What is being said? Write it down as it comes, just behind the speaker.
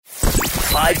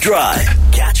5 Drive.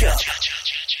 Catch up.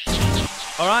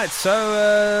 All right,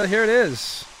 so here it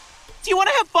is. Do you want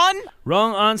to have fun?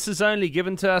 Wrong answers only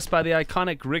given to us by the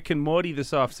iconic Rick and Morty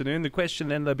this afternoon. The question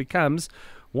then though becomes,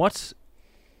 what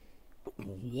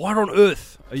on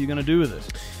earth are you going to do with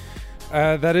it?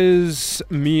 That is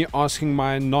me asking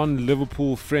my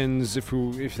non-Liverpool friends if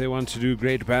they want to do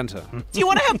great banter. Do you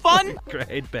want to have fun?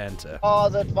 Great banter.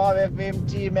 Ours at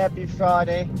 5FM team, happy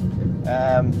Friday.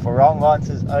 For wrong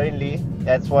answers only,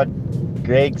 that's what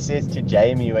Greg says to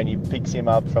Jamie when he picks him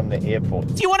up from the airport.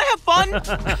 Do you want to have fun?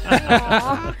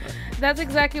 Aww. That's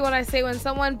exactly what I say when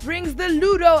someone brings the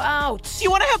Ludo out. Do you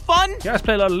want to have fun? You guys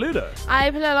play a lot of Ludo. I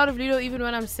play a lot of Ludo even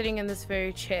when I'm sitting in this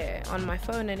very chair on my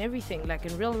phone and everything, like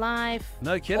in real life.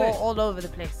 No kidding. All over the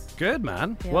place. Good,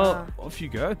 man. Yeah. Well, off you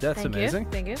go. That's amazing.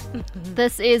 Thank you.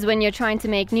 This is when you're trying to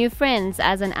make new friends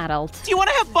as an adult. Do you want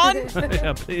to have fun?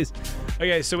 Yeah, please.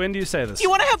 Okay, so when do you say this? Do you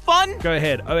want to have fun? Go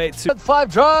ahead. 082.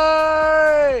 5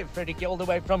 Drive! Freddie all the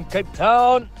way from Cape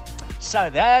Town. So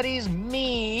that is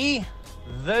me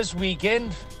this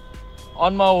weekend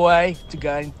on my way to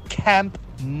go and camp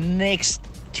next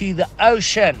to the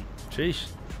ocean. Sheesh.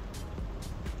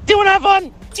 Do you want to have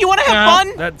fun? Do you want to have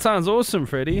fun? That sounds awesome,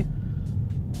 Freddie.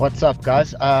 What's up,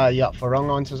 guys? For wrong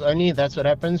answers only, that's what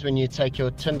happens when you take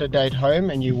your Tinder date home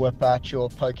and you whip out your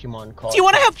Pokemon card. Do you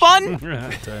want to have fun?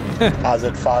 How's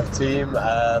it 5 team?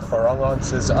 For wrong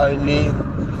answers only,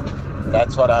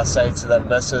 that's what I say to the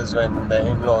missus when the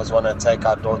in-laws want to take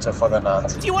our daughter for the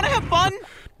night. Do you want to have fun?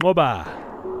 Moba.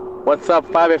 What's up,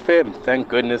 5FM? Thank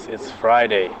goodness it's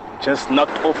Friday. Just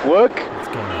knocked off work.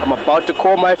 I'm about to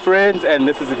call my friends, and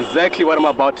this is exactly what I'm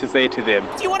about to say to them.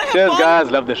 Do you want to have Cheers, fun?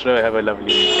 guys. Love the show. Have a lovely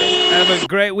weekend. Have a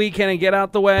great weekend and get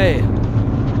out the way.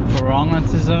 For wrong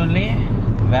answers only,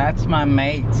 that's my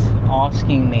mate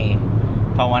asking me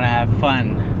if I want to have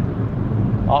fun.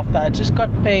 After I just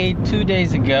got paid 2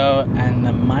 days ago and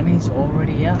the money's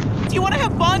already up. Do you want to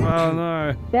have fun? Oh,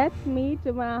 no. That's me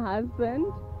to my husband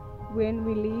when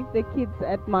we leave the kids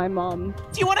at my mom's.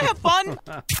 Do you want to have fun?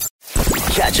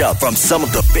 Catch up from some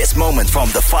of the best moments from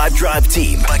the 5 Drive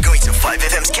team by going to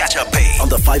 5FM's catch up page on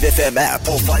the 5FM app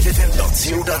or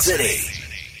 5FM.co.za.